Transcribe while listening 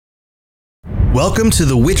Welcome to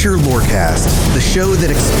the Witcher Lorecast, the show that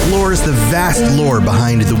explores the vast lore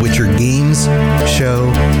behind the Witcher games, show,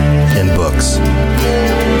 and books.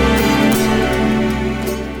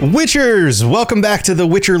 Witchers, welcome back to the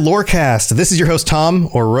Witcher Lorecast. This is your host, Tom,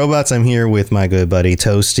 or Robots. I'm here with my good buddy,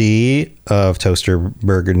 Toasty of Toaster,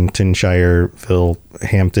 Bergentonshire,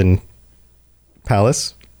 Hampton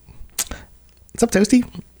Palace. What's up, Toasty?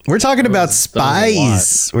 We're talking about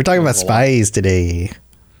spies. We're talking about spies today.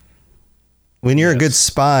 When you're a good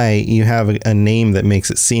spy, you have a name that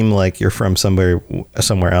makes it seem like you're from somewhere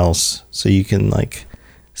else, so you can like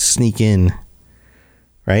sneak in,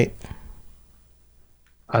 right?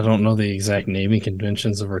 I don't know the exact naming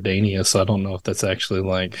conventions of Redania, so I don't know if that's actually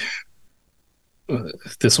like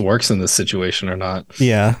if this works in this situation or not.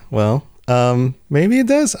 Yeah, well, maybe it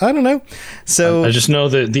does. I don't know. So I just know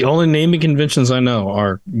that the only naming conventions I know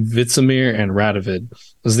are Vizimir and Radovid.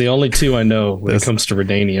 Those are the only two I know when it comes to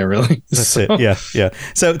Redania, really. That's it. Yeah.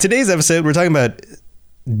 So today's episode, we're talking about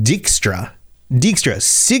Dijkstra,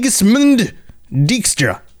 Sigismund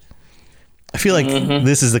Dijkstra. I feel like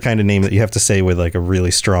this is the kind of name that you have to say with like a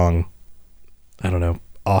really strong, I don't know,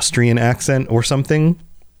 Austrian accent or something.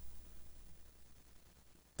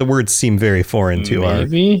 The words seem very foreign to our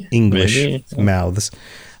English mouths.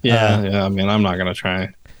 Yeah. I mean, I'm not gonna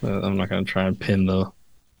try and pin the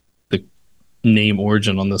name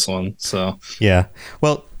origin on this one. So yeah.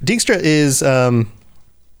 Well, Dijkstra is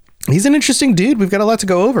he's an interesting dude. We've got a lot to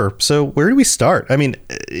go over. So where do we start? I mean,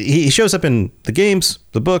 he shows up in the games,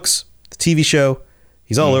 the books, the TV show.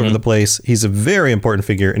 He's all over the place. He's a very important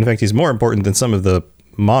figure. In fact, he's more important than some of the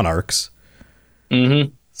monarchs.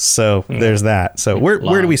 So there's that. So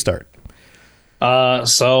where do we start? He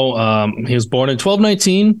was born in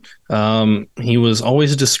 1219. He was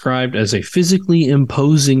always described as a physically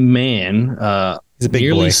imposing man, He's a big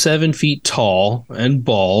nearly boy. 7 feet tall and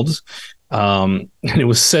bald. And it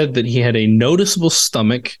was said that he had a noticeable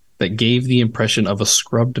stomach that gave the impression of a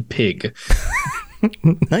scrubbed pig.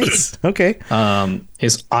 Nice. Okay.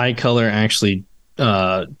 His eye color actually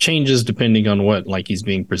changes depending on what like he's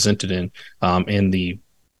being presented in. In the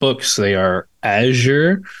books, they are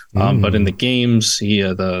azure, but in the games,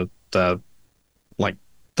 the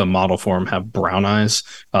model form have brown eyes,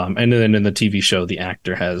 and then in the TV show, the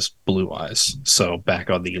actor has blue eyes. So back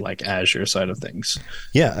on the like azure side of things.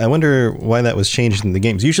 Yeah, I wonder why that was changed in the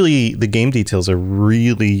games. Usually, the game details are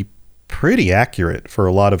really pretty accurate for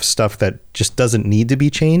a lot of stuff that just doesn't need to be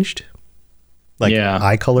changed, like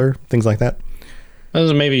eye color, things like that.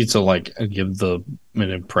 Maybe to like give an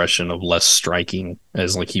impression of less striking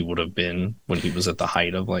as like he would have been when he was at the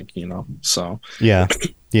height of like, so. Yeah.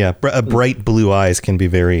 Bright blue eyes can be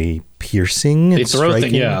very piercing.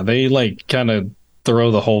 They like kind of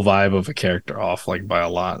throw the whole vibe of a character off like by a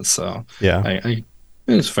lot. So yeah, I think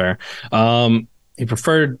it's fair. He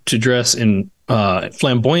preferred to dress in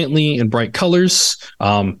flamboyantly in bright colors.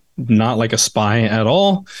 Not like a spy at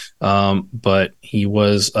all, but he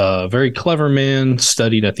was a very clever man,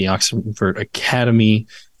 studied at the Oxford Academy,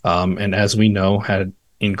 and as we know, had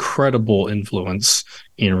incredible influence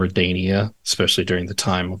in Redania, especially during the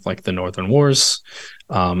time of like the Northern Wars.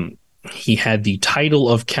 He had the title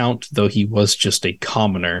of Count, though he was just a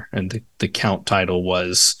commoner, and the Count title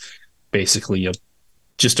was basically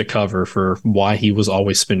just a cover for why he was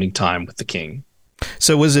always spending time with the king.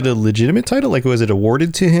 So was it a legitimate title? Like, was it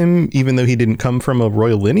awarded to him even though he didn't come from a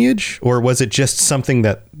royal lineage? Or was it just something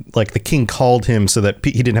that like the king called him so that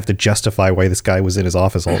he didn't have to justify why this guy was in his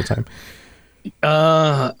office all the time?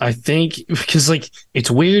 I think because like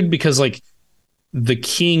it's weird because like the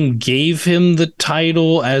king gave him the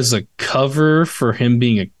title as a cover for him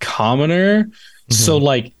being a commoner. So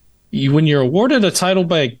like when you're awarded a title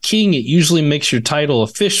by a king, it usually makes your title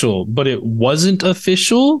official, but it wasn't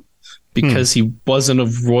official because he wasn't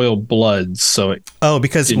of royal blood. So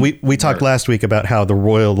because we talked last week about how the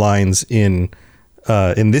royal lines in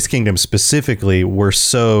this kingdom specifically were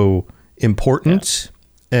so important.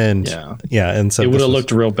 And and so it would have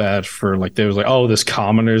looked real bad for like they was like, oh, this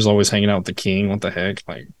commoner's always hanging out with the king. What the heck?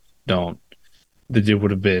 Like, don't. It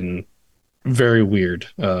would have been very weird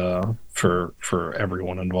for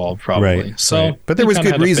everyone involved, probably. Right. So, right. But there was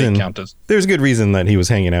good reason. There's good reason that he was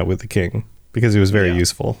hanging out with the king because he was very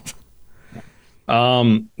useful.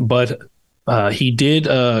 But he did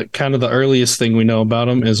kind of the earliest thing we know about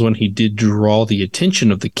him is when he did draw the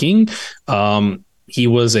attention of the king. He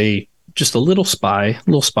was just a little spy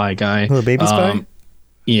guy. A little baby spy?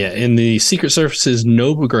 Yeah, in the Secret Service's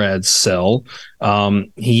Novigrad cell,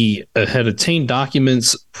 he had obtained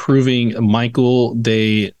documents proving Michael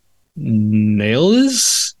de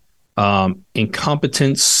Nail's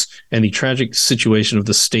incompetence and the tragic situation of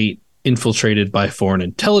the state infiltrated by foreign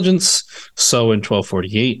intelligence. So in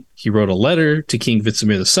 1248, he wrote a letter to King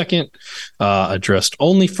Vitzimir II, addressed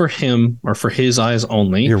only for him, or for his eyes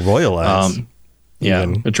only. Your royal eyes.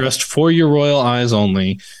 Addressed for your royal eyes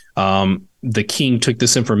only. The king took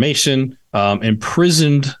this information,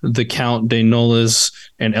 imprisoned the Count de Noles,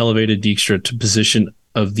 and elevated Dijkstra to position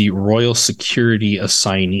of the royal security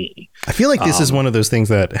assignee. I feel like this is one of those things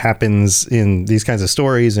that happens in these kinds of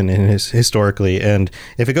stories and historically. And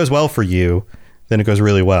if it goes well for you, then it goes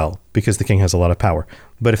really well because the king has a lot of power.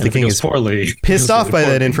 But if the king is pissed off by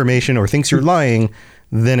that information or thinks you're lying,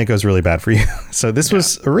 then it goes really bad for you. So this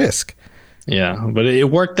was a risk. Yeah, but it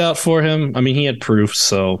worked out for him. I mean, he had proof,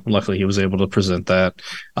 so luckily he was able to present that.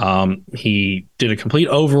 He did a complete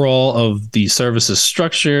overhaul of the service's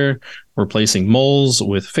structure, replacing moles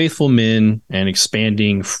with faithful men and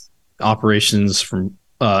expanding operations from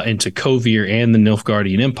into Kovir and the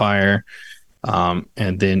Nilfgaardian Empire.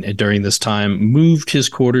 And then during this time, moved his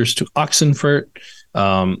quarters to Oxenfurt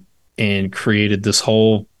and created this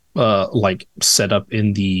whole setup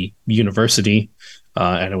in the university.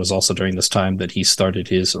 And it was also during this time that he started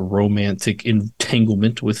his romantic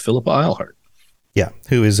entanglement with Philippa Eilhart. Yeah,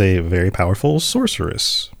 who is a very powerful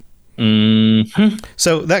sorceress. Mm-hmm.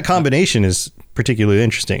 So that combination is particularly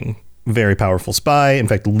interesting. Very powerful spy, in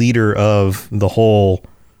fact, leader of the whole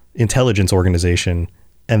intelligence organization,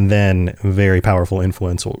 and then very powerful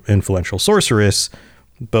influential sorceress,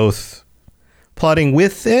 both plotting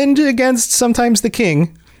with and against sometimes the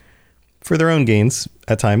king for their own gains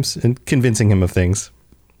at times and convincing him of things.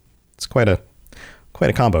 It's quite a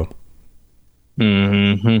combo.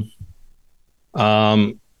 Mm-hmm.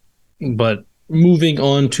 But moving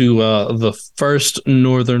on to the First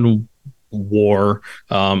Northern War,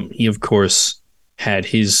 he of course had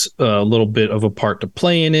his little bit of a part to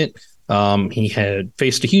play in it. He had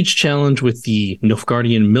faced a huge challenge with the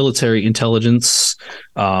Nilfgaardian military intelligence.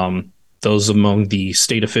 Those among the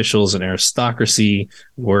state officials and aristocracy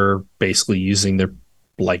were basically using their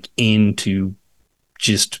to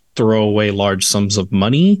just throw away large sums of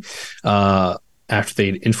money after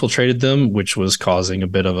they'd infiltrated them, which was causing a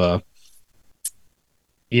bit of a,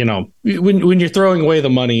 when you're throwing away the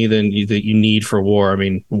money that you need for war. I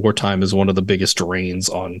mean, wartime is one of the biggest drains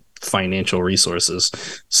on financial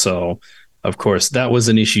resources. So, of course, that was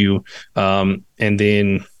an issue. And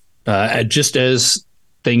then just as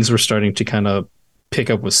things were starting to kind of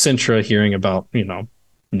pick up with Sintra, hearing about,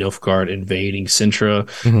 Nilfgaard invading Sintra,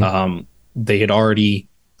 they had already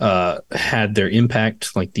had their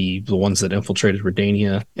impact, like the ones that infiltrated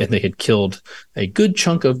Redania, and they had killed a good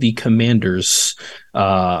chunk of the commanders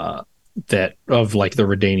the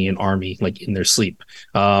Redanian army, in their sleep,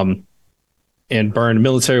 and burned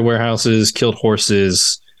military warehouses, killed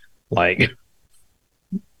horses. Basically,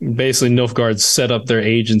 Nilfgaard set up their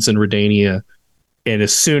agents in Redania, and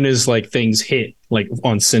as soon as things hit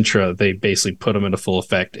on Sintra, they basically put them into full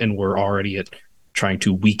effect and were already trying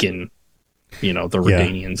to weaken the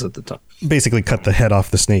Redanians at the time. Basically cut the head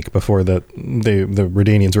off the snake before the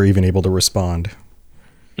Redanians were even able to respond.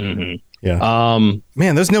 Mm-hmm. Yeah.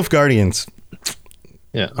 Man, those Nilfgaardians.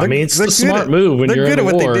 Yeah. I mean, it's a smart move when you're in a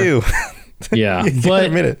war. They're good at what they do. Yeah.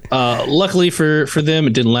 But luckily for them,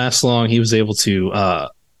 it didn't last long. He was able to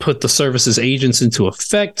put the service's agents into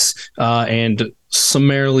effect and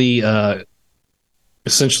summarily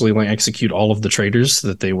essentially execute all of the traitors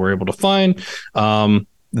that they were able to find.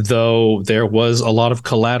 Though there was a lot of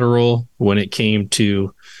collateral when it came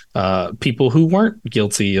to people who weren't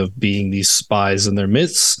guilty of being these spies in their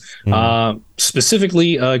midst.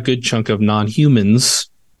 Specifically, a good chunk of non-humans.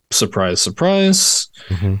 Surprise, surprise.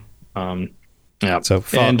 So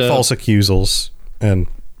false accusals and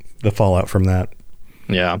the fallout from that.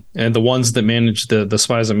 Yeah, and the ones that managed the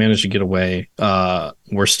spies that managed to get away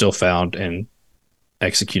were still found and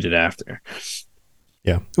executed after.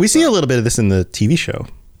 Yeah, we see a little bit of this in the TV show.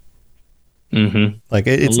 Mm-hmm.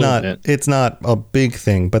 It's not a big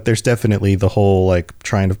thing, but there's definitely the whole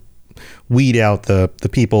trying to weed out the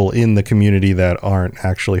people in the community that aren't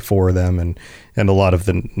actually for them, and a lot of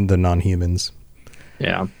the non-humans.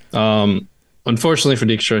 Yeah. Unfortunately for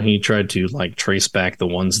Dijkstra, he tried to trace back the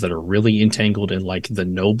ones that are really entangled in the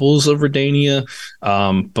nobles of Redania,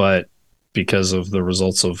 but because of the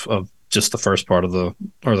results of just the first part of the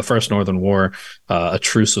First Northern War, a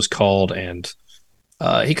truce was called, and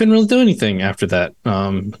he couldn't really do anything after that.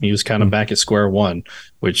 He was kind of back at square one,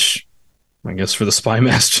 which I guess for the spy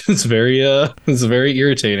master is very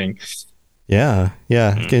irritating. Yeah.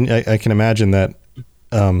 I can imagine that.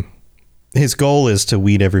 His goal is to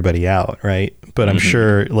weed everybody out, right? But I'm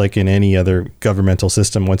sure, in any other governmental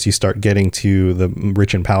system, once you start getting to the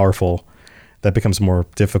rich and powerful, that becomes more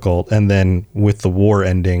difficult. And then with the war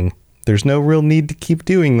ending, there's no real need to keep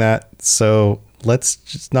doing that. So let's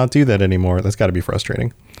just not do that anymore. That's got to be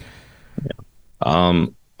frustrating.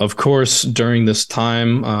 Of course, during this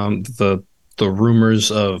time, the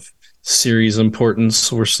rumors of series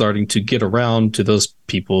importance were starting to get around to those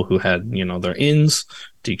people who had, their ins.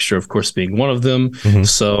 Dijkstra, of course, being one of them. Mm-hmm.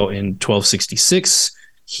 So in 1266,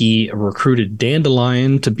 he recruited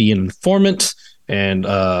Dandelion to be an informant and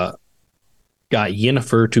got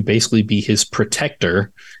Yennefer to basically be his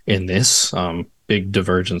protector in this. Big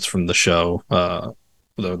divergence from the show,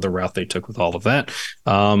 the route they took with all of that.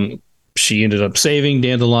 She ended up saving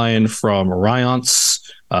Dandelion from Ryance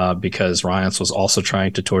because Ryance was also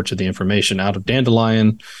trying to torture the information out of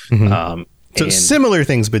Dandelion. Mm-hmm. So similar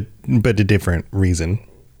things, but a different reason.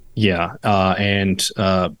 Yeah. And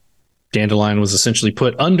Dandelion was essentially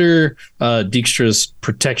put under Dijkstra's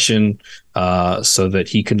protection so that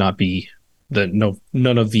he could not be,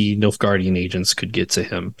 none of the Nilfgaardian agents could get to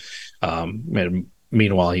him. And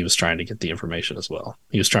meanwhile, he was trying to get the information as well.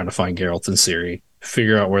 He was trying to find Geralt and Ciri,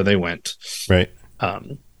 figure out where they went. Right.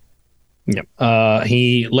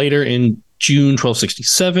 He later in June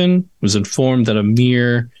 1267 was informed that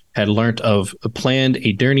Emir had learnt of a planned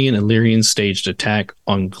Aedirnian and Lyrian staged attack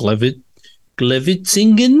on Glevitzingen.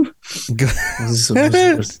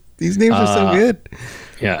 These names are so good.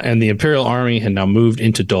 Yeah, and the Imperial army had now moved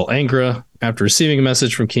into Dol Angra. After receiving a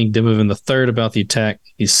message from King Dimavin III about the attack,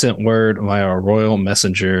 he sent word via a royal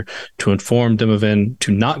messenger to inform Dimavin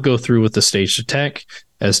to not go through with the staged attack,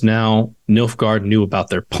 as now Nilfgaard knew about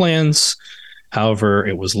their plans. However,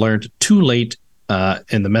 it was learned too late,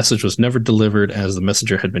 and the message was never delivered as the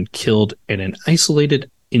messenger had been killed in an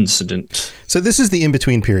isolated incident. So this is the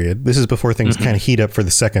in-between period. This is before things kind of heat up for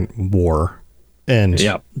the second war. And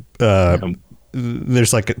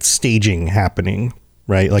there's like a staging happening,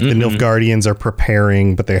 right? Like the Nilfgaardians are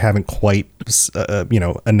preparing, but they haven't quite,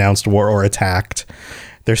 announced war or attacked.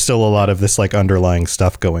 There's still a lot of this like underlying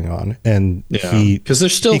stuff going on. And because they're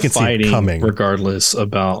still fighting regardless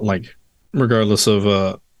of the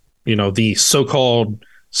so-called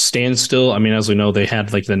standstill. I mean, as we know, they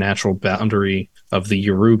had like the natural boundary of the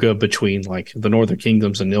Yaruga between like the Northern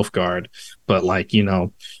Kingdoms and Nilfgaard, but like,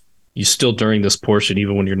 you still during this portion,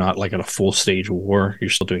 even when you're not like in a full stage war, you're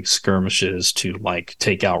still doing skirmishes to like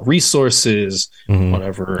take out resources,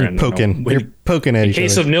 whatever. You're poking at each other. In the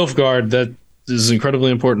case of Nilfgaard, that is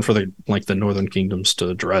incredibly important for the Northern Kingdoms to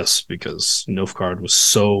address, because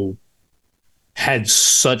Nilfgaard had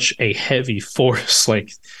such a heavy force.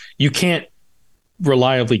 Like, you can't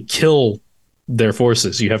reliably kill their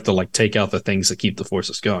forces. You have to like take out the things that keep the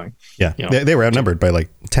forces going. Yeah, they were outnumbered by like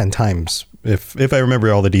 10 times. If I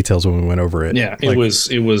remember all the details when we went over it. Yeah, it was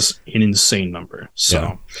an insane number.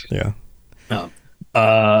 So yeah.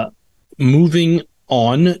 Moving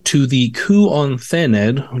on to the coup on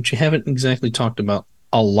Thaned, which you haven't exactly talked about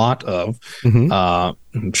a lot of.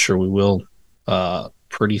 I'm sure we will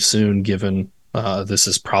pretty soon, given this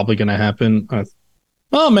is probably going to happen.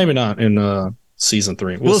 Maybe not in season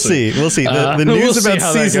 3. We'll see. The news about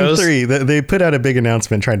season 3, they put out a big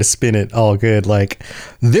announcement trying to spin it all good. Like,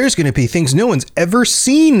 there's going to be things no one's ever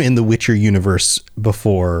seen in the Witcher universe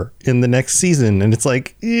before in the next season. And it's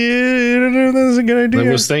like, I don't know if that's a good idea.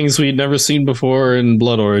 There was things we'd never seen before in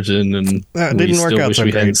Blood Origin, and that didn't work out so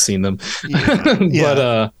we great. Hadn't seen them.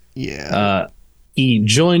 But he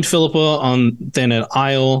joined Philippa on Thaned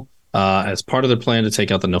Isle as part of their plan to take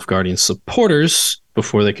out the Nilfgaardian supporters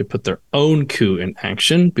before they could put their own coup in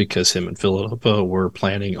action, because him and Philippa were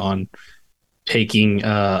planning on taking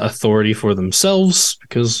authority for themselves,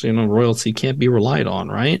 because royalty can't be relied on,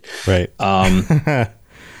 right?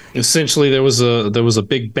 Essentially, there was a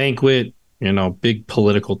big banquet, big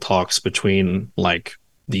political talks between like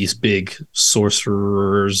these big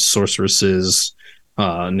sorceresses,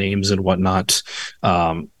 names and whatnot.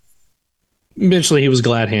 Eventually, he was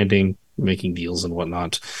glad-handing, making deals and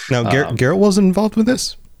whatnot. Now, Geralt wasn't involved with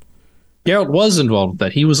this? Geralt was involved with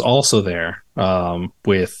that. He was also there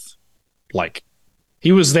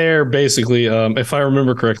he was there basically. If I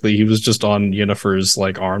remember correctly, he was just on Yennefer's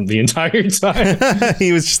like arm the entire time.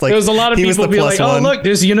 He was just like, there was a lot of people be like, "Oh, look,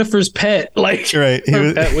 there's Yennefer's pet." Like, right?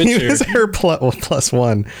 He was her plus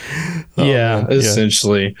one.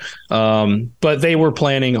 Essentially. But they were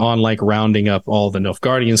planning on like rounding up all the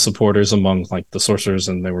Nilfgaardian supporters among like the sorcerers,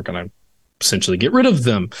 and they were going to essentially get rid of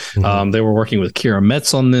them. They were working with Kira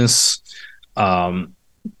Metz on this.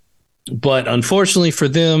 But unfortunately for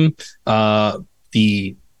them,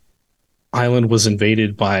 the island was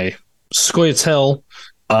invaded by Scoia'tael,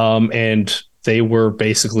 and they were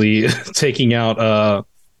basically taking out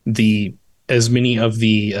as many of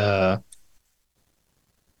the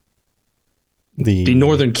the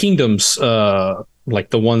northern kingdoms, like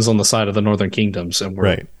the ones on the side of the northern kingdoms, and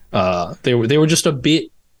were they were just a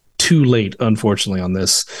bit too late, unfortunately, on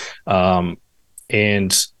this.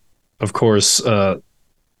 And of course,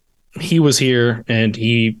 he was here, and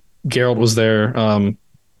Geralt was there.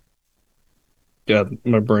 Yeah,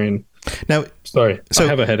 my brain. Now, sorry, I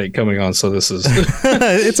have a headache coming on, so this is.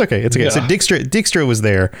 It's okay. It's okay. Yeah. So Dijkstra was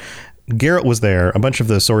there. Geralt was there. A bunch of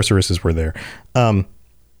the sorceresses were there.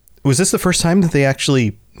 Was this the first time that they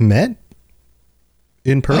actually met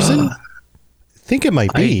in person? I think it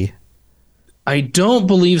might be. I don't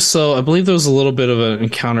believe so. I believe there was a little bit of an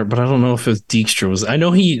encounter, but I don't know if it was Dijkstra was. I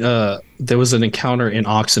know there was an encounter in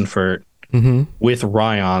Oxenfurt with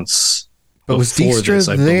Ryance. But was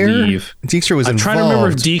Dijkstra there? Believe. Dijkstra was involved. I'm trying to remember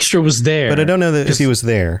if Dijkstra was there, but I don't know that if he was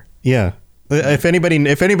there. Yeah. If anybody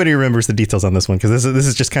remembers the details on this one, because this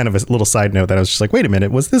is just kind of a little side note that I was just like, wait a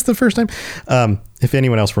minute, was this the first time? If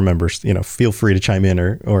anyone else remembers, feel free to chime in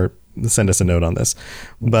or send us a note on this.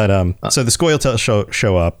 But so the Scoia'tael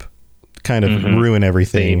show up, kind of ruin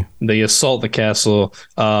everything. They assault the castle.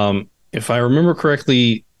 If I remember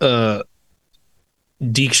correctly,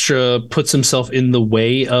 Dijkstra puts himself in the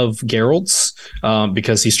way of Geralt's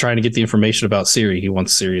because he's trying to get the information about Ciri. He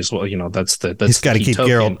wants Ciri as well. That's he's got to keep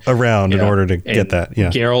token. Geralt around in order to get that. Yeah.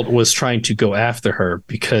 Geralt was trying to go after her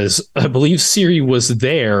because I believe Ciri was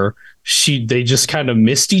there. They just kind of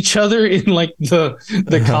missed each other in like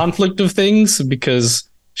the conflict of things because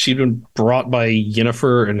she'd been brought by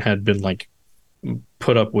Yennefer and had been like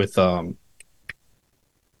put up with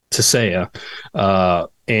Tissaia,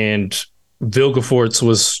 and Vilgefortz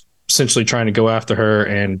was essentially trying to go after her,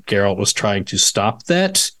 and Geralt was trying to stop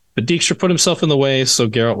that. But Dijkstra put himself in the way, so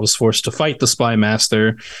Geralt was forced to fight the Spy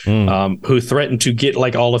Master, who threatened to get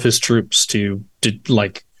like all of his troops to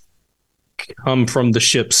like come from the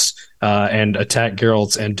ships and attack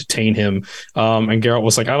Geralt and detain him. And Geralt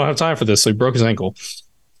was like, "I don't have time for this," so he broke his ankle.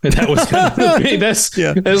 And that was kind of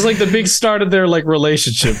that was like the big start of their like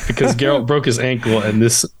relationship because Geralt broke his ankle, and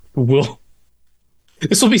this will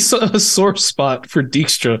be a sore spot for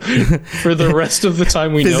Dijkstra for the rest of the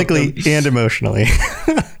time we physically know him. And emotionally.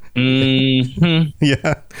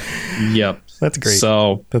 Yeah. Yep. That's great.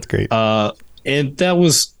 So that's great. And that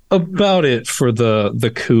was about it for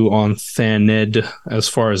the coup on Thanedd as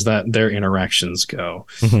far as their interactions go.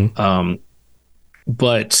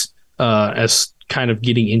 But as kind of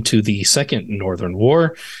getting into the Second Northern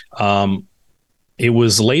War, it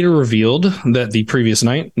was later revealed that the previous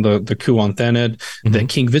night, the coup on Thanedd, that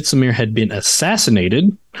King Vitsamir had been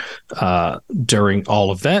assassinated during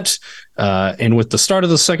all of that. And with the start of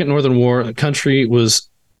the Second Northern War, the country was,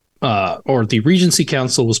 or the Regency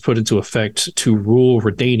Council was put into effect to rule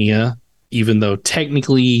Redania, even though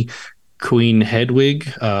technically Queen Hedwig,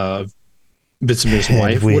 Vitsamir's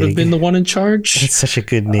wife, would have been the one in charge. That's such a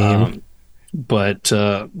good name. But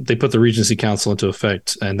they put the Regency Council into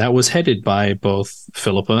effect, and that was headed by both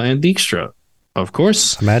Philippa and Dijkstra, of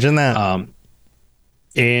course. Imagine that.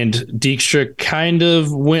 And Dijkstra kind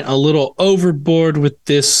of went a little overboard with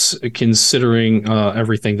this, considering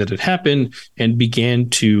everything that had happened, and began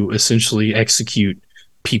to essentially execute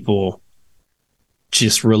people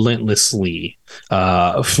just relentlessly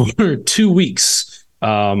for 2 weeks,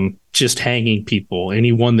 just hanging people,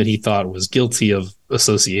 anyone that he thought was guilty of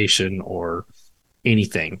association or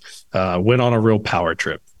anything. Went on a real power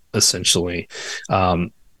trip, essentially.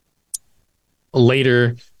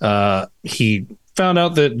 Later, he found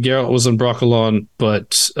out that Geralt was in Brokilon,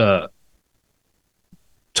 but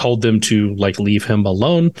told them to like leave him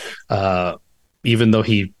alone, even though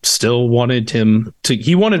he still wanted him to.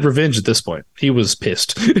 He wanted revenge at this point. He was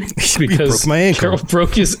pissed because Geralt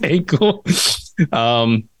broke his ankle.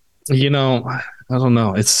 I don't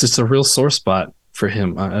know. It's just a real sore spot for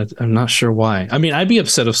him. I'm not sure why. I mean, I'd be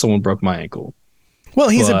upset if someone broke my ankle. Well,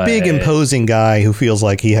 he's a big, imposing guy who feels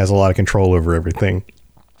like he has a lot of control over everything.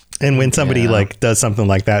 And when somebody like does something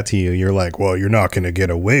like that to you, you're like, well, you're not going to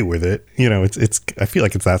get away with it. It's. I feel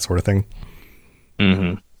like it's that sort of thing.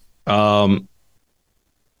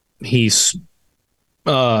 He's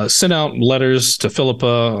sent out letters to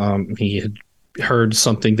Philippa. He had heard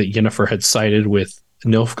something that Yennefer had sided with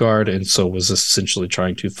Nilfgaard, and so was essentially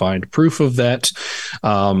trying to find proof of that.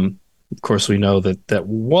 Of course, we know that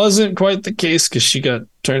wasn't quite the case because she got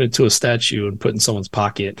turned into a statue and put in someone's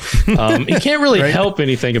pocket. He can't really help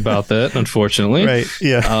anything about that, unfortunately. Right.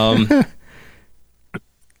 Yeah.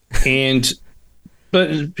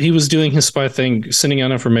 But he was doing his spy thing, sending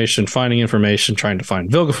out information, finding information, trying to find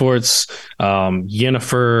Vilgefortz,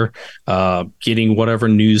 Yennefer, getting whatever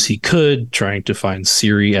news he could, trying to find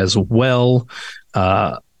Ciri as well.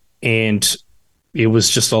 And it was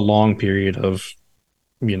just a long period of,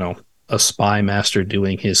 a spy master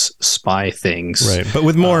doing his spy things. Right. But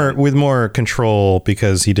with more control,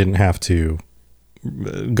 because he didn't have to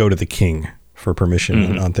go to the king for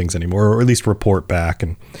permission on things anymore, or at least report back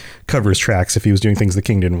and cover his tracks if he was doing things the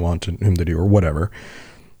king didn't want him to do or whatever.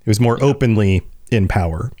 He was more openly in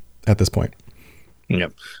power at this point.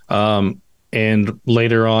 Yep. And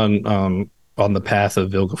later on the path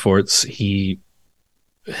of Vilgefortz, he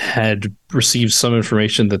had received some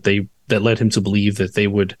information that led him to believe that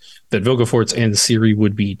Vilgefortz and Ciri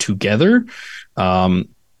would be together,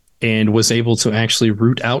 and was able to actually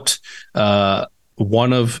root out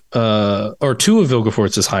one of or two of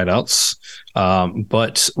Vilgefortz's hideouts,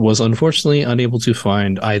 but was unfortunately unable to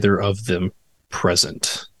find either of them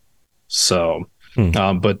present. So,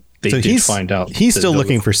 but they did find out. He's still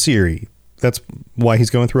looking for Ciri. That's why he's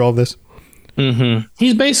going through all of this. Mm-hmm.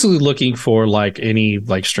 He's basically looking for like any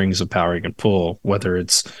like strings of power he can pull, whether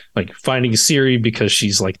it's like finding Ciri because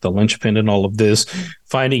she's like the linchpin in all of this,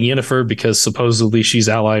 finding Yennefer because supposedly she's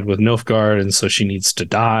allied with Nilfgaard and so she needs to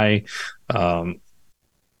die.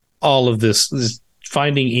 All of this is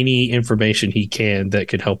finding any information he can that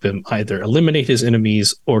could help him either eliminate his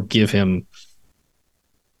enemies or give him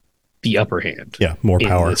the upper hand. Yeah, more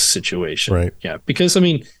power in this situation. Right. Yeah, because I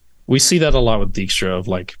mean, we see that a lot with Dijkstra of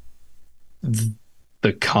like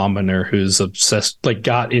the commoner who's obsessed, like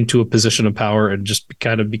got into a position of power and just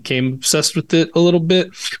kind of became obsessed with it a little bit.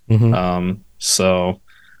 So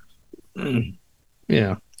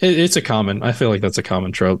yeah, it's a common, I feel like that's a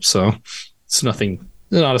common trope. So it's not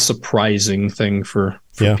a surprising thing for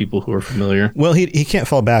people who are familiar. Well, he can't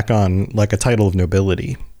fall back on like a title of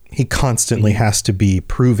nobility. He constantly has to be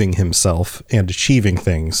proving himself and achieving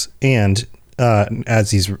things. And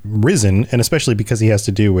as he's risen, and especially because he has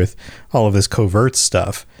to do with all of this covert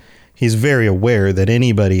stuff, he's very aware that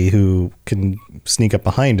anybody who can sneak up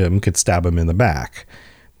behind him could stab him in the back,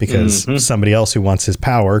 because somebody else who wants his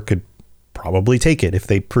power could probably take it if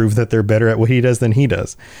they prove that they're better at what he does than he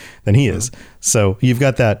is. So you've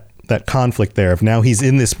got that conflict there of now he's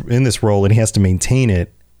in this role and he has to maintain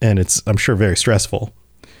it, and it's, I'm sure, very stressful.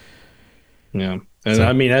 Yeah. And so,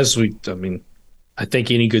 I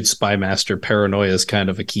think any good spy master, paranoia is kind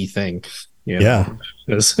of a key thing. Yeah.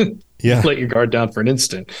 Let your guard down for an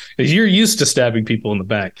instant. You're used to stabbing people in the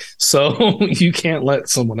back, so you can't let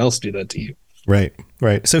someone else do that to you. Right.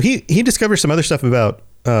 So he discovers some other stuff about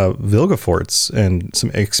Vilgefortz and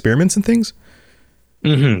some experiments and things. He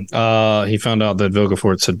found out that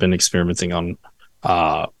Vilgefortz had been experimenting on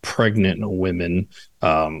pregnant women,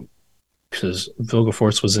 because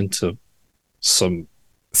Vilgefortz was into some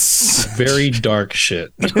very dark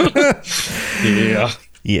shit. Yeah.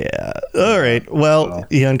 All right. Well,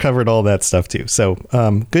 he uncovered all that stuff too. So,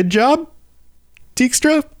 good job,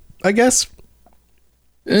 Dijkstra, I guess.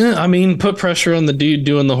 Put pressure on the dude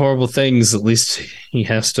doing the horrible things. At least he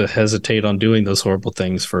has to hesitate on doing those horrible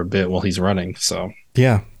things for a bit while he's running. So,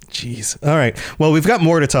 yeah. Jeez. All right. Well, we've got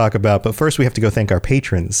more to talk about, but first we have to go thank our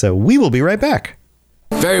patrons. So we will be right back.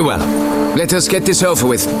 Very well. Let us get this over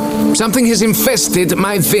with. Something has infested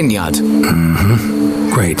my vineyard.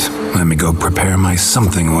 Great. Let me go prepare my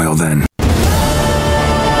something oil then.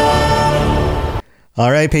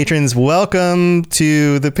 All right, patrons, welcome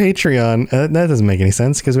to the Patreon. That doesn't make any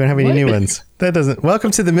sense because we don't have any new ones.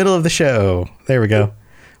 Welcome to the middle of the show. There we go.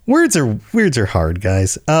 Words are hard,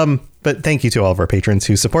 guys. But thank you to all of our patrons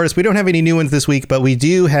who support us. We don't have any new ones this week, but we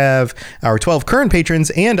do have our 12 current patrons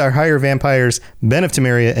and our higher vampires, Ben of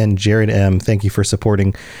Temeria and Jared M. Thank you for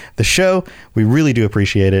supporting the show. We really do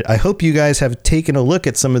appreciate it. I hope you guys have taken a look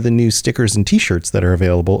at some of the new stickers and t-shirts that are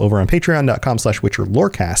available over on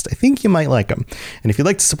patreon.com/WitcherLorecast. I think you might like them. And if you'd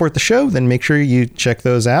like to support the show, then make sure you check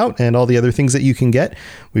those out and all the other things that you can get.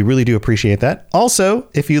 We really do appreciate that. Also,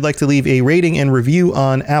 if you'd like to leave a rating and review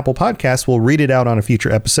on Apple Podcasts, we'll read it out on a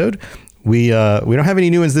future episode. We don't have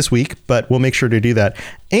any new ones this week, but we'll make sure to do that.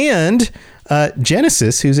 And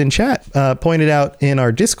Genesis, who's in chat, pointed out in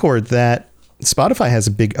our Discord that Spotify has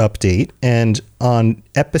a big update, and on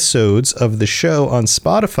episodes of the show on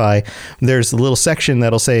Spotify, there's a little section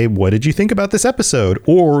that'll say, what did you think about this episode?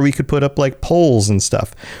 Or we could put up like polls and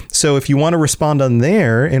stuff. So if you want to respond on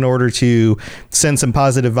there in order to send some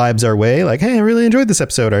positive vibes our way, like, hey, I really enjoyed this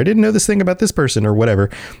episode, or I didn't know this thing about this person or whatever,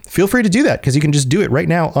 feel free to do that, because you can just do it right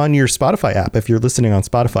now on your Spotify app if you're listening on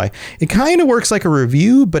Spotify. It kind of works like a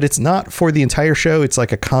review, but it's not for the entire show. It's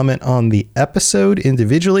like a comment on the episode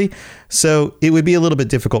individually. So it would be a little bit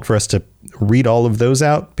difficult for us to read all of those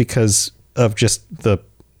out because of just the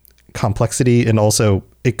complexity, and also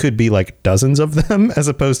it could be like dozens of them as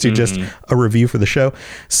opposed to just a review for the show.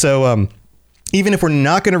 So even if we're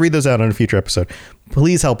not going to read those out on a future episode,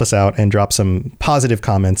 please help us out and drop some positive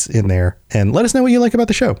comments in there and let us know what you like about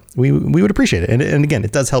the show. We would appreciate it. And again,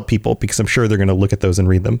 it does help people because I'm sure they're going to look at those and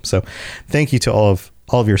read them. So thank you to all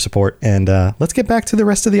of your support. And let's get back to the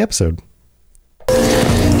rest of the episode.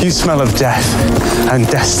 You smell of death and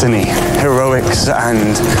destiny, heroics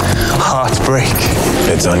and heartbreak.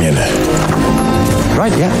 It's onion.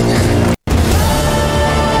 Right, yeah.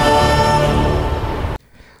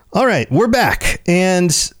 All right, we're back,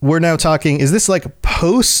 and we're now talking. Is this like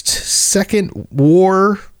post Second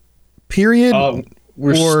War period?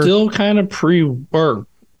 We're still kind of we're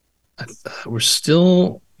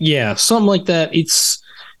still, something like that. It's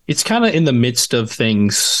kind of in the midst of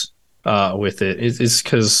things with it. It's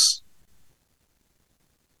because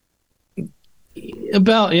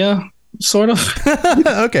sort of.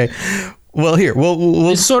 Okay, well here, we'll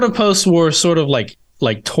it's sort of post-war, sort of like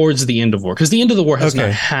towards the end of war, because the end of the war has not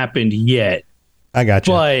happened yet. I got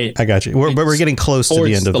you. But we're getting close to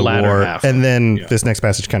the end of the war, and then this next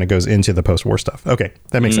passage kind of goes into the post-war stuff. Okay,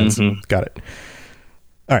 that makes sense. Got it.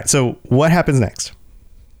 All right, so what happens next?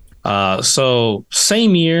 So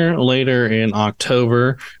same year, later in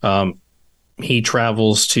October, he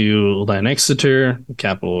travels to Lanexeter,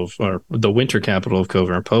 the winter capital of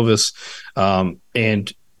Cover and Povis,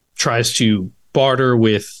 and tries to barter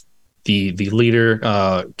with the leader,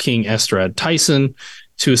 King Estrad Tyson,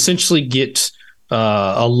 to essentially get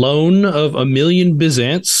a loan of 1,000,000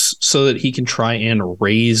 byzants so that he can try and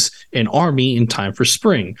raise an army in time for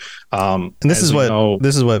spring. And this is what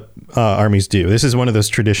armies do. This is one of those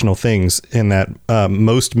traditional things in that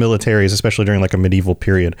most militaries, especially during like a medieval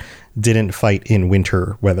period, didn't fight in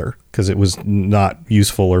winter weather because it was not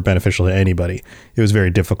useful or beneficial to anybody. It was very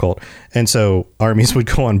difficult. And so armies would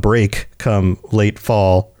go on break come late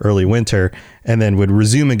fall, early winter, and then would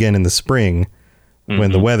resume again in the spring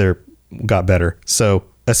when the weather got better. So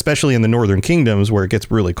especially in the northern kingdoms where it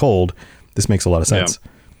gets really cold, this makes a lot of sense.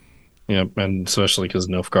 Yeah, and especially because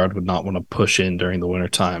Nilfgaard would not want to push in during the winter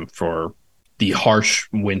time for the harsh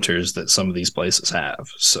winters that some of these places have.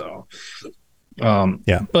 So,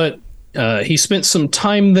 but he spent some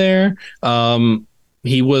time there.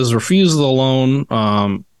 He was refused the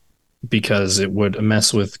loan because it would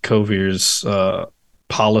mess with Covir's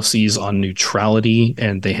policies on neutrality,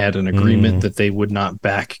 and they had an agreement that they would not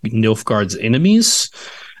back Nilfgaard's enemies,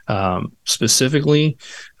 specifically.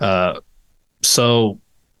 So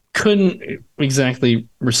couldn't exactly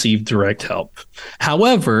receive direct help.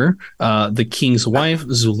 However, the king's wife,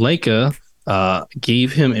 Zuleika,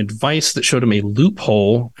 gave him advice that showed him a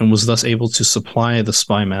loophole and was thus able to supply the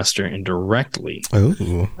spy master indirectly.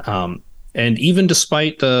 And even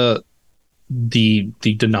despite the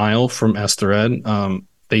denial from Estrad,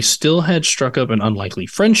 they still had struck up an unlikely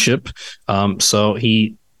friendship. So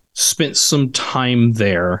he spent some time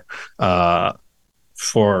there or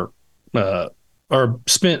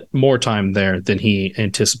spent more time there than he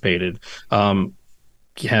anticipated,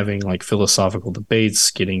 having like philosophical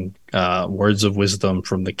debates, getting words of wisdom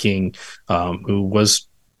from the king, who was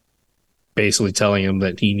basically telling him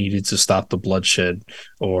that he needed to stop the bloodshed,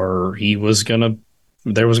 or there was going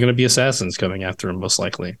to be assassins coming after him, most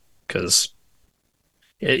likely, because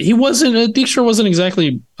Dijkstra wasn't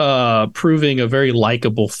exactly proving a very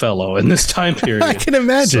likable fellow in this time period. I can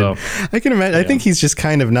imagine. Yeah. I think he's just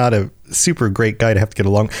kind of not a super great guy to have to get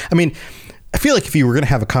along. I mean, I feel like if you were going to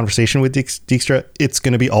have a conversation with Dijkstra, it's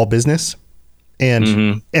going to be all business,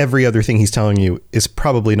 and every other thing he's telling you is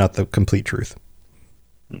probably not the complete truth.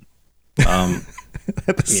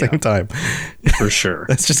 At the same time, for sure.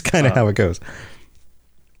 That's just kind of how it goes.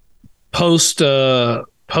 Post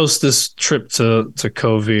this trip to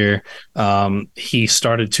Kovir, he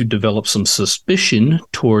started to develop some suspicion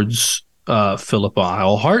towards Philippa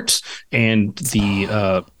Eilhart and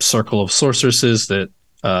the circle of sorceresses that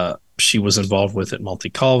she was involved with at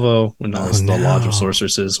Monte-Calvo, when the Lodge of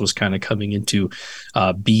Sorceresses was kind of coming into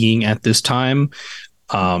being at this time.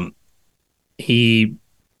 He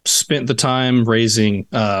spent the time raising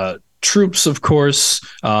troops, of course,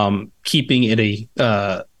 keeping it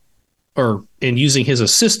and using his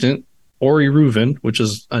assistant, Ori Reuven, which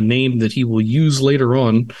is a name that he will use later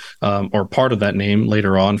on, or part of that name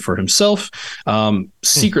later on for himself,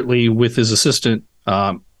 secretly with his assistant,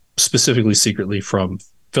 specifically secretly from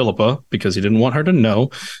Philippa, because he didn't want her to know.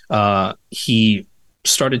 He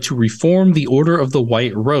started to reform the Order of the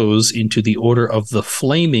White Rose into the Order of the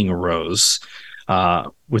Flaming Rose,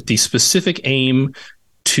 with the specific aim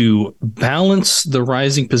to balance the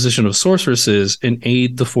rising position of sorceresses and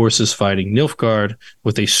aid the forces fighting Nilfgaard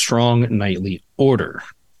with a strong knightly order.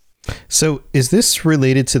 So is this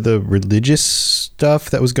related to the religious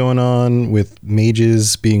stuff that was going on with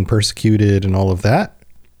mages being persecuted and all of that?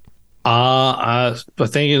 I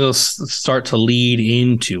think it'll start to lead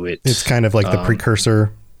into it. It's kind of like the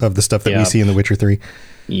precursor of the stuff that we see in The Witcher 3.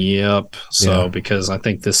 Yep. So because I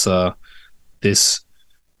think this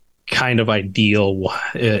kind of ideal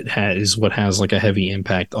is what has like a heavy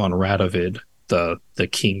impact on Radovid, the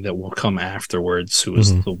king that will come afterwards, who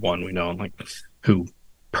is the one we know, like who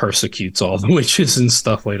persecutes all the witches and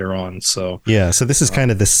stuff later on. So so this is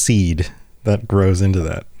kind of the seed that grows into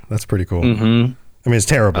that. That's pretty cool. I mean, it's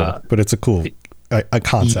terrible, but it's a cool a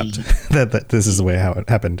concept that this is the way how it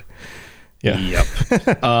happened. Yep.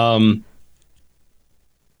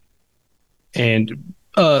 And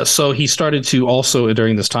so he started to also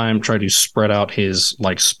during this time try to spread out his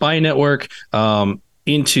like spy network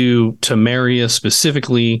into Temeria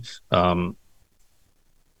specifically.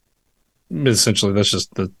 Essentially, that's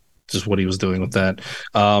just what he was doing with that.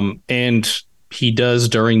 And he does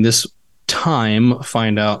during this time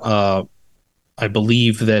find out, I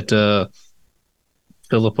believe that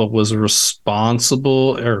Philippa was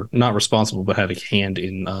responsible, or not responsible, but had a hand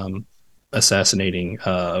in assassinating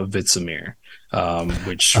Vizimir,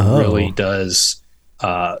 which really does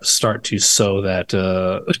start to sow that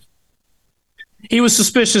he was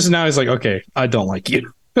suspicious, and now he's like, okay, I don't like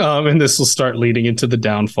you. And this will start leading into the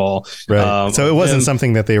downfall. Right. So it wasn't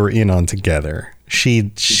something that they were in on together. She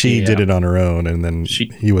did it on her own, and then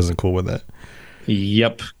he wasn't cool with it.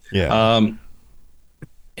 Yep. Yeah.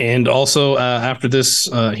 And also after this,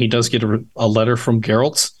 he does get a letter from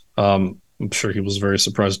Geralt. I'm sure he was very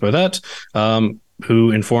surprised by that.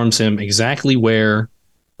 Who informs him exactly where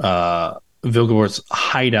Vilgefortz's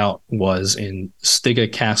hideout was in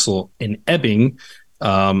Stiga Castle in Ebbing.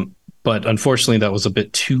 But unfortunately, that was a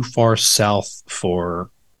bit too far south for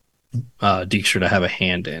Dijkstra to have a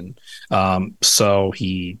hand in. So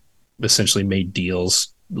he essentially made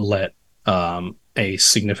deals, let a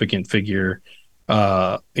significant figure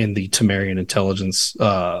in the Temerian intelligence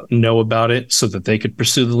know about it so that they could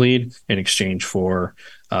pursue the lead in exchange for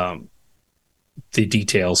the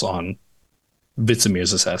details on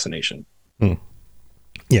Vizimir's assassination.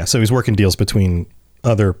 Yeah, so he's working deals between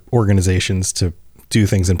other organizations to do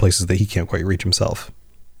things in places that he can't quite reach himself.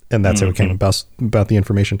 And that's how it came about the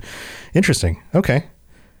information. Interesting. Okay.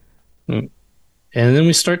 And then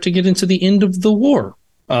we start to get into the end of the war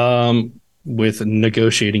with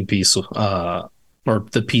negotiating peace, or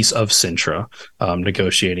the peace of Sintra,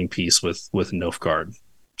 negotiating peace with Nilfgaard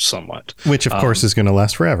somewhat. Which, of course, is going to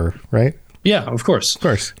last forever, right? Yeah, of course. Of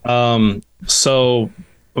course. So,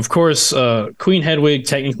 of course, Queen Hedwig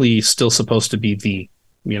technically still supposed to be the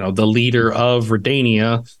leader of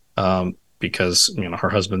Redania, because her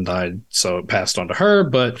husband died, so it passed on to her.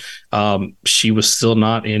 But she was still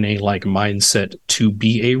not in a mindset to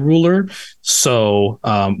be a ruler. So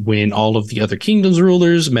when all of the other kingdoms'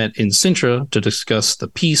 rulers met in Sintra to discuss the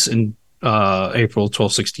peace in April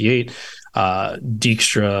 1268,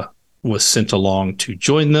 Dijkstra was sent along to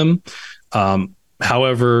join them.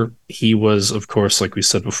 However, he was, of course, like we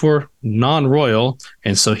said before, non-royal,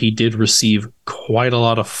 and so he did receive quite a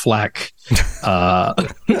lot of flack.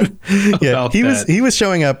 He was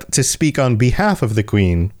showing up to speak on behalf of the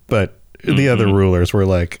queen, but the other rulers were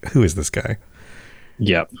like, "Who is this guy?"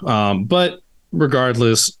 Yep. But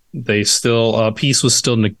regardless, they still peace was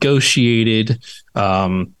still negotiated,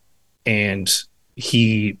 and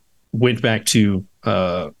he went back to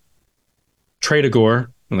Tredagor,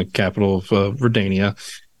 in the capital of Redania,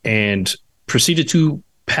 and proceeded to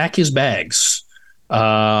pack his bags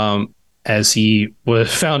as he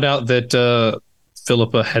found out that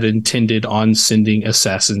Philippa had intended on sending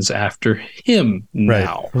assassins after him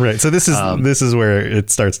now. Right. So this is where it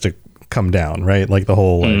starts to come down, right? Like the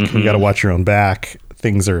whole, you got to watch your own back.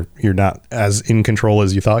 You're not as in control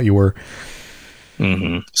as you thought you were.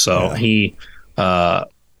 So he had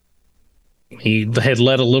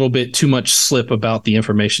let a little bit too much slip about the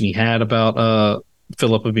information he had about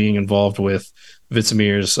Philippa being involved with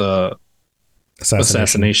Vizimir's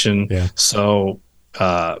assassination. Yeah. So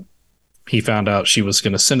he found out she was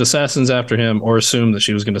going to send assassins after him, or assumed that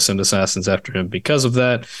she was going to send assassins after him. Because of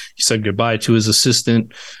that, he said goodbye to his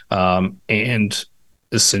assistant and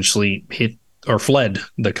essentially fled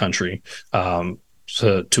the country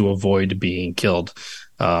to avoid being killed.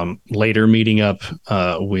 Later meeting up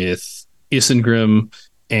with Isengrim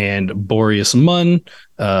and Boreas Munn,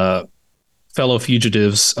 fellow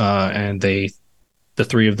fugitives, and the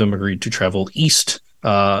three of them agreed to travel east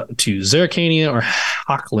to Zerkania or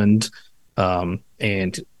Hockland,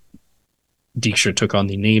 and Dijkstra took on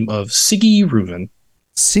the name of Siggy Reuven.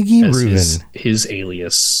 Siggy as Reuven. his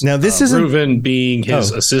alias. Now this isn't Reuven being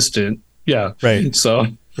his assistant. Yeah. Right. So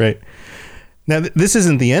right. Now, this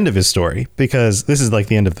isn't the end of his story, because this is like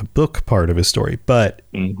the end of the book part of his story. But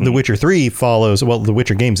The Witcher 3 follows, well, the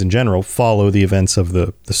Witcher games in general follow the events of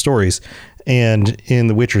the stories. And in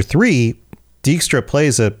The Witcher 3, Dijkstra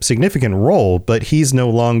plays a significant role, but he's no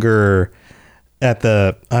longer at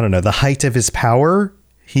the height of his power.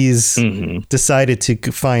 He's decided to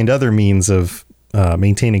find other means of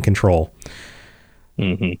maintaining control.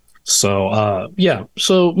 So,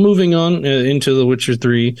 So moving on into The Witcher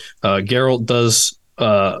 3, Geralt does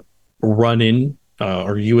run in,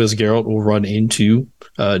 or you as Geralt will run into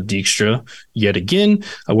Dijkstra yet again,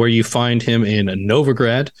 where you find him in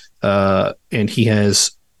Novigrad, and he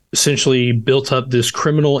has essentially built up this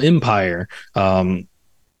criminal empire, along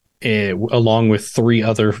with 3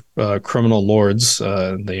 other criminal lords.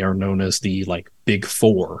 They are known as the Big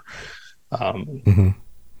Four. And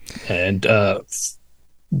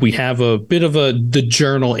we have a bit of the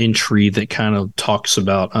journal entry that kind of talks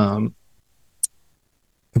about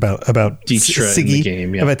Dijkstra in the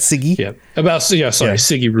game. Yeah. About Siggy? Yeah.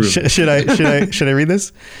 Siggy Reuven. Should I read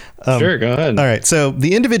this? Sure, go ahead. All right. So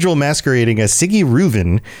the individual masquerading as Siggy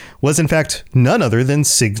Reuven was in fact none other than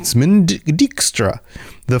Sigismund Dijkstra,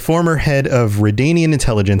 the former head of Redanian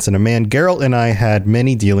intelligence, and a man Geralt and I had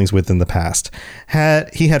many dealings with in the past.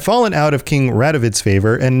 He had fallen out of King Radovid's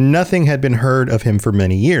favor, and nothing had been heard of him for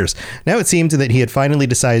many years. Now it seemed that he had finally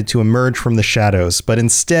decided to emerge from the shadows, but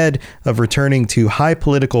instead of returning to high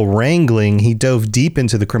political wrangling, he dove deep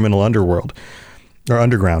into the criminal underworld, or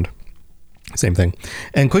underground. Same thing.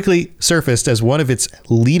 And quickly surfaced as one of its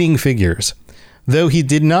leading figures. Though he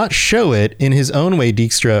did not show it, in his own way,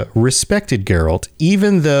 Dijkstra respected Geralt,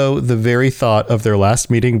 even though the very thought of their last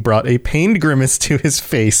meeting brought a pained grimace to his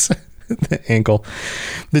face. The ankle.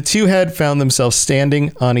 The two had found themselves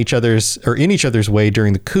standing on in each other's way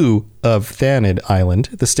during the coup of Thanid Island.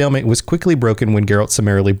 The stalemate was quickly broken when Geralt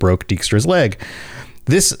summarily broke Dijkstra's leg.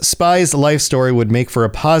 This spy's life story would make for a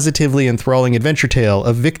positively enthralling adventure tale.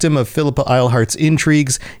 A victim of Philippa Eilhart's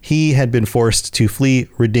intrigues, he had been forced to flee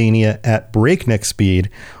Redania at breakneck speed,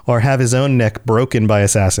 or have his own neck broken by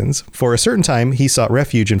assassins. For a certain time, he sought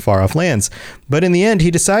refuge in far-off lands, but in the end, he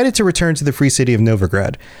decided to return to the free city of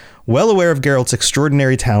Novigrad. Well aware of Geralt's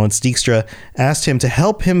extraordinary talents, Dijkstra asked him to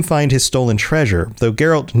help him find his stolen treasure. Though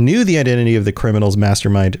Geralt knew the identity of the criminal's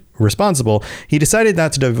mastermind responsible, he decided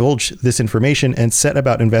not to divulge this information and set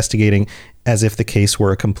about investigating as if the case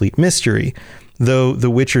were a complete mystery. Though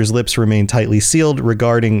the Witcher's lips remained tightly sealed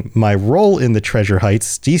regarding my role in the treasure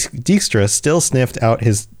heists, Dijkstra still sniffed out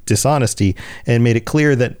his dishonesty and made it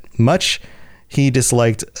clear that he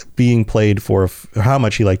disliked being played for how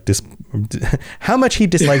much he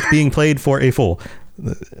disliked being played for a fool.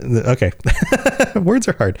 Okay. Words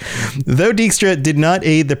are hard. Though Dijkstra did not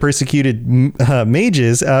aid the persecuted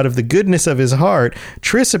mages out of the goodness of his heart,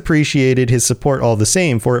 Triss appreciated his support all the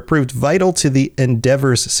same, for it proved vital to the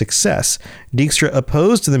endeavor's success. Dijkstra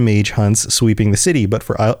opposed the mage hunts sweeping the city, but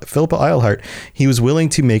for Philippa Eilhart, he was willing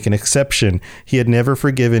to make an exception. He had never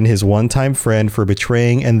forgiven his one-time friend for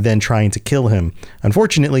betraying and then trying to kill him.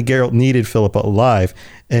 Unfortunately, Geralt needed Philippa alive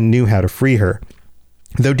and knew how to free her.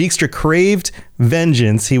 Though Dijkstra craved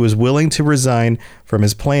vengeance, he was willing to resign from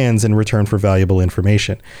his plans in return for valuable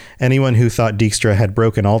information. Anyone who thought Dijkstra had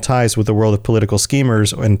broken all ties with the world of political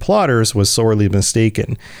schemers and plotters was sorely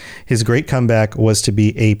mistaken. His great comeback was to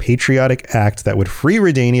be a patriotic act that would free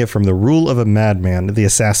Redania from the rule of a madman, the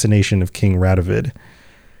assassination of King Radovid.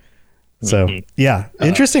 So, yeah,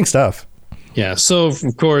 interesting stuff. Yeah, so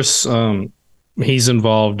of course, he's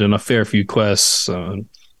involved in a fair few quests.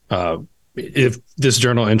 If this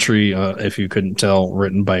journal entry, if you couldn't tell,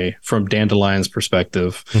 written from Dandelion's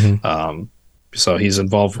perspective. So he's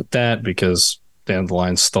involved with that because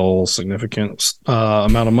Dandelion stole significant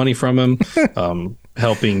amount of money from him,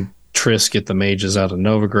 helping Triss get the mages out of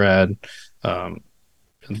Novigrad.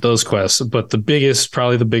 Those quests, but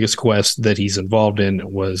probably the biggest quest that he's involved in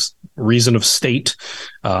was Reason of State,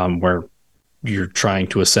 where you're trying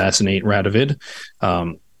to assassinate Radovid.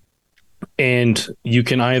 And you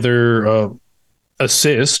can either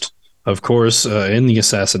assist, of course, in the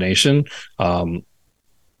assassination,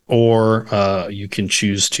 or you can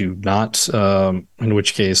choose to not, in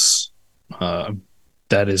which case I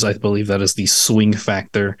believe that is the swing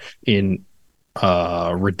factor in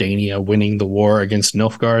Redania winning the war against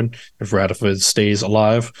Nilfgaard if Radovid stays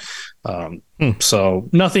alive. So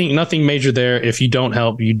nothing major there. If you don't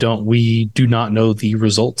help, we do not know the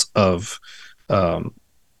results of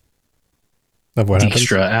what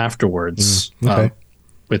Dijkstra afterwards. Okay.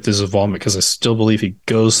 with his involvement, because I still believe he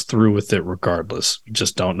goes through with it regardless. We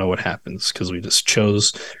just don't know what happens because we just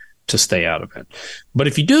chose to stay out of it. But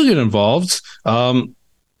if you do get involved,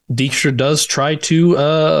 Dijkstra does try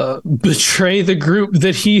to betray the group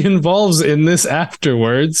that he involves in this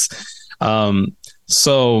afterwards.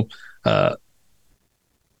 So a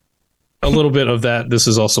little bit of that. This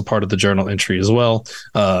is also part of the journal entry as well.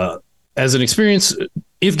 As an experience,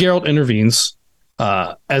 if Geralt intervenes,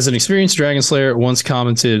 as an experienced dragon slayer once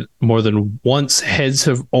commented, more than once heads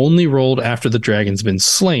have only rolled after the dragon's been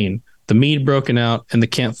slain, the mead broken out, and the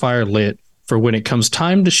campfire lit. For when it comes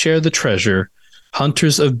time to share the treasure,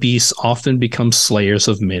 hunters of beasts often become slayers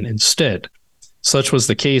of men instead. Such was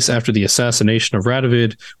the case after the assassination of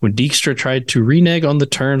Radovid, when Dijkstra tried to renege on the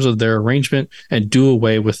terms of their arrangement and do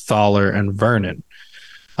away with Thaler and Vernon.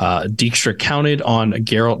 Dijkstra counted on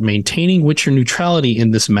Geralt maintaining Witcher neutrality in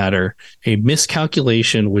this matter, a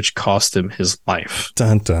miscalculation which cost him his life.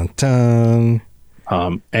 Dun, dun, dun.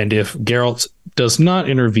 And if Geralt does not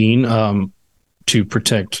intervene to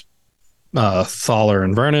protect Thaler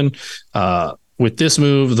and Vernon, with this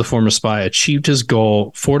move, the former spy achieved his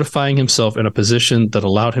goal, fortifying himself in a position that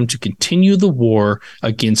allowed him to continue the war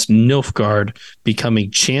against Nilfgaard, becoming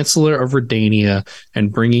Chancellor of Redania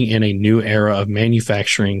and bringing in a new era of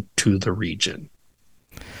manufacturing to the region.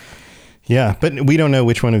 Yeah, but we don't know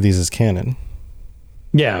which one of these is canon.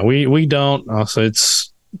 Yeah, we don't. So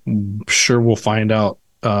it's sure we'll find out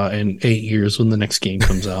in 8 years when the next game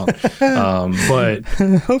comes out. But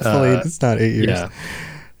hopefully it's not 8 years. Yeah.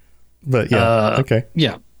 But yeah, okay.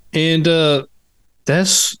 Yeah. And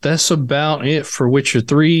that's about it for Witcher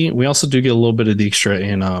 3. We also do get a little bit of Dijkstra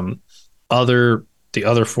in the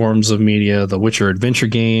other forms of media, the Witcher adventure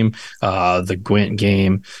game, the Gwent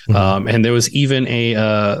game. And there was even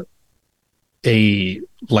a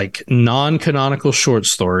like non-canonical short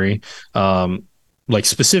story, like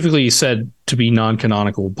specifically said to be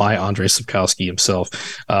non-canonical by Andrei Sapkowski himself.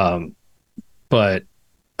 But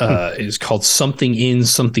it is called Something in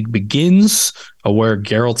Something Begins, where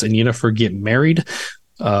Geralt and Yennefer get married.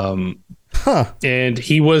 And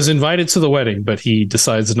he was invited to the wedding, but he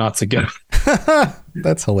decides not to go.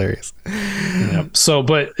 That's hilarious. Yeah. So,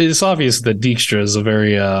 but it's obvious that Dijkstra is a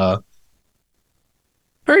very,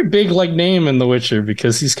 very big like name in The Witcher,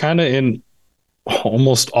 because he's kind of in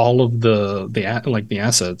almost all of the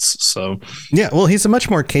assets. So yeah, well, he's a much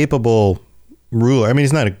more capable ruler. I mean,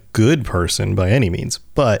 he's not a good person by any means,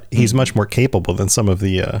 but he's much more capable than some of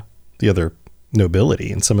the other nobility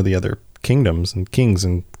and some of the other kingdoms and kings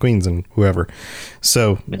and queens and whoever.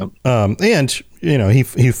 So, and you know,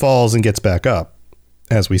 he falls and gets back up,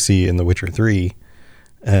 as we see in The Witcher 3,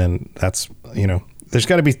 and that's, you know, there's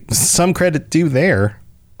got to be some credit due there.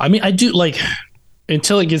 I mean, I do like,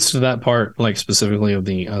 until it gets to that part, like specifically of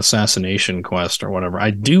the assassination quest or whatever,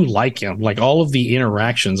 I do like him. Like all of the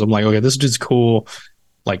interactions, I'm like, okay, this dude's cool.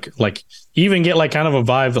 Like you even get like kind of a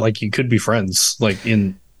vibe that like you could be friends, like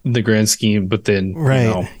in the grand scheme. But then,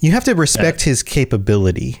 right, you have to respect his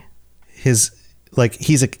capability. His like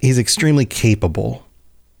he's extremely capable,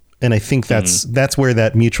 and I think that's where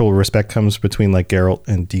that mutual respect comes between like Geralt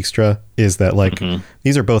and Dijkstra, is that like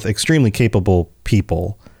these are both extremely capable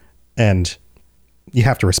people, and you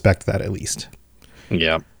have to respect that at least.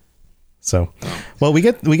 Yeah. So, well, we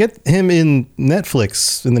get him in the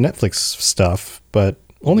Netflix stuff, but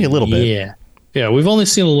only a little bit. Yeah. Yeah. We've only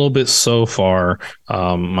seen a little bit so far.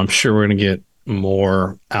 I'm sure we're going to get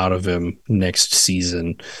more out of him next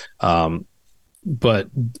season. But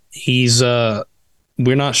he's, we're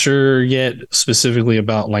not sure yet specifically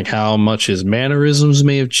about like how much his mannerisms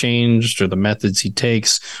may have changed, or the methods he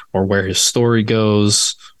takes, or where his story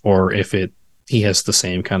goes, or if he has the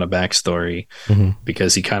same kind of backstory,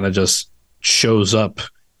 because he kind of just shows up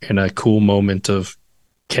in a cool moment of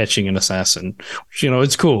catching an assassin, which, you know,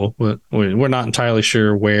 it's cool. We're not entirely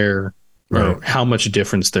sure where or how much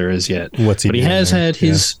difference there is yet. But he has had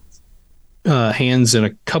his hands in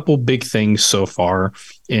a couple big things so far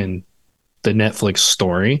in the Netflix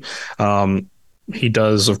story. He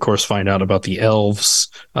does, of course, find out about the elves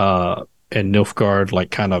and Nilfgaard, like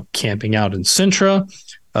kind of camping out in Sintra.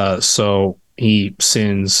 So he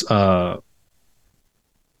sends the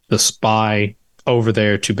spy over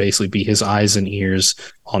there to basically be his eyes and ears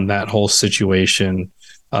on that whole situation.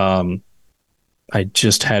 I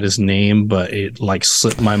just had his name, but it like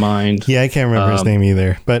slipped my mind. Yeah, I can't remember his name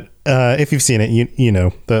either. But if you've seen it, you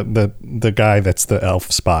know the guy that's the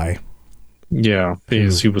elf spy. Yeah,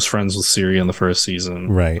 he was friends with Ciri in the first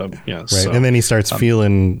season. Right. Yeah. Right. So, and then he starts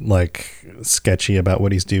feeling like sketchy about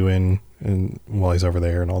what he's doing and while he's over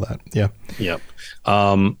there and all that. Yeah. Yep.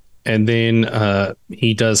 And then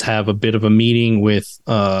he does have a bit of a meeting with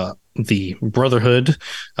the Brotherhood.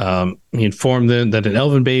 He informed them that an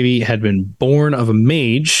elven baby had been born of a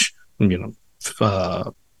mage,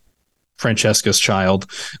 Francesca's child.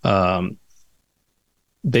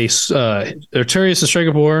 Arterius and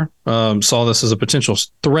Stregobor saw this as a potential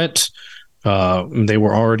threat. They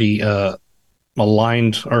were already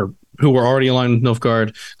aligned, or who were already aligned with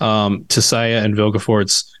Nilfgaard. Tissaia and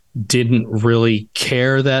Vilgefortz didn't really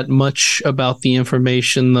care that much about the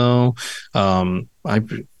information, though.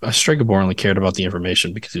 Stregobor only cared about the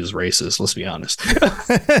information because he was racist. Let's be honest.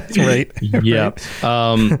 Right. Yeah.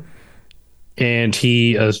 Right. And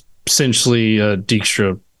he essentially,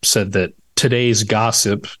 Dijkstra said that today's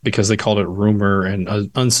gossip, because they called it rumor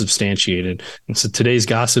and unsubstantiated, and so today's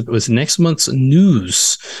gossip was next month's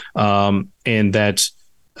news, and that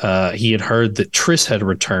he had heard that Triss had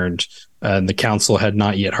returned, and the council had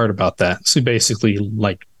not yet heard about that. So basically,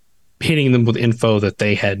 like, hitting them with info that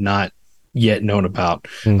they had not yet known about.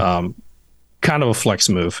 Kind of a flex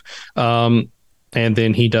move. And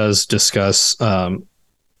then he does discuss,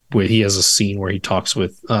 where he has a scene where he talks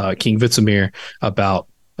with King Vizimir about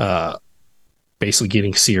basically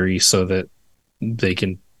getting Ciri so that they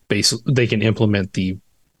can implement the,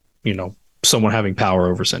 someone having power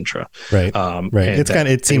over Sintra. Right. Right.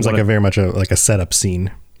 It seems like a very much a setup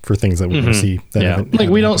scene for things that we're going to see. That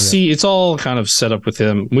we don't see, it's all kind of set up with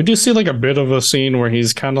him. We do see like a bit of a scene where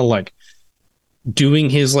he's kind of like doing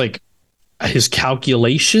his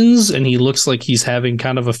calculations, and he looks like he's having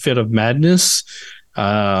kind of a fit of madness.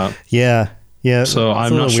 Yeah. So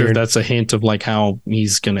I'm not sure if that's a hint of like how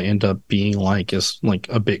he's going to end up being is like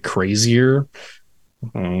a bit crazier.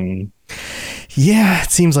 Yeah, it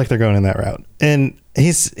seems like they're going in that route, and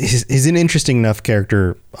he's an interesting enough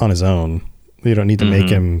character on his own. You don't need to make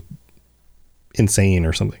him insane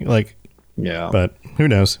or something but who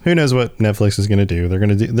knows what Netflix is going to do. They're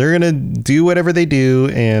going to do whatever they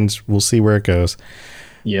do, and we'll see where it goes.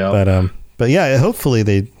 Yeah. But yeah, hopefully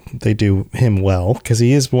they do him well, because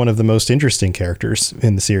he is one of the most interesting characters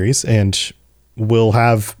in the series, and will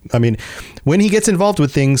have, when he gets involved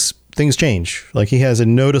with things change. Like, he has a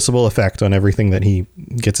noticeable effect on everything that he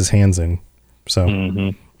gets his hands in.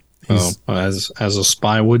 So as a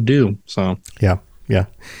spy would do. So yeah.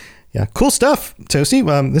 Cool stuff,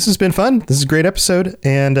 Toasty. This has been fun. This is a great episode,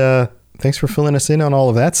 and thanks for filling us in on all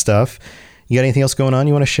of that stuff. You got anything else going on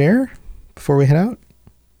you want to share before we head out?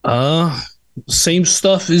 Same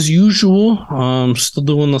stuff as usual. Still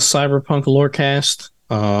doing the Cyberpunk Lorecast.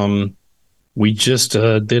 We just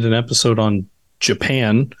did an episode on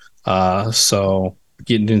Japan, so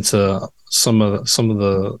getting into some of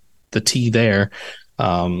the tea there.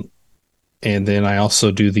 And then I also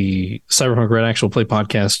do the Cyberpunk Red Actual Play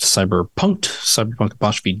podcast, Cyberpunk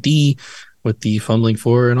Apostrophe D, with the Fumbling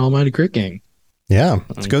for an Almighty Crit Gang. Yeah,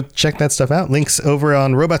 let's go check that stuff out. Links over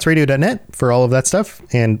on robotsradio.net for all of that stuff,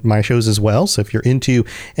 and my shows as well. So if you're into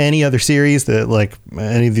any other series, that like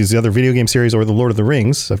any of these other video game series, or the Lord of the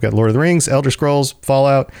Rings, I've got Lord of the Rings, Elder Scrolls,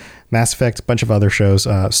 Fallout, Mass Effect, a bunch of other shows,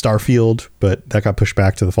 Starfield, but that got pushed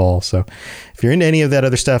back to the fall. So if you're into any of that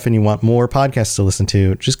other stuff and you want more podcasts to listen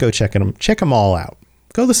to, just go check them all out.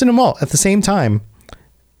 Go listen to them all at the same time.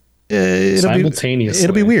 Simultaneously.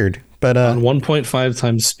 It'll be weird. But on 1.5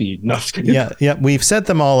 times speed. No, yeah. We've set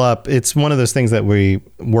them all up. It's one of those things that we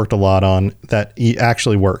worked a lot on that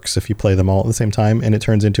actually works if you play them all at the same time, and it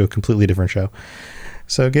turns into a completely different show.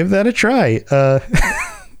 So give that a try.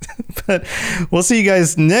 But we'll see you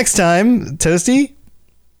guys next time. Toasty,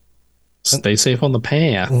 stay safe on the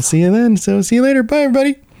path. We'll see you then. So see you later. Bye,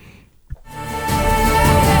 everybody.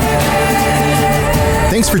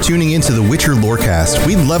 Thanks for tuning in to the Witcher Lorecast.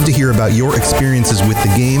 We'd love to hear about your experiences with the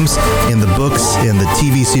games and the books and the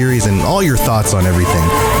TV series and all your thoughts on everything.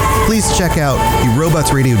 Please check out the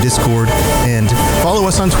Robots Radio Discord and follow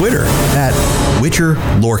us on Twitter at Witcher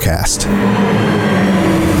Lorecast.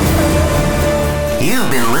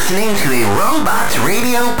 You've been listening to a Robots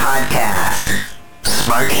Radio podcast.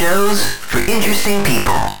 Smart shows for interesting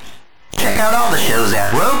people. Check out all the shows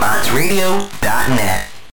at robotsradio.net.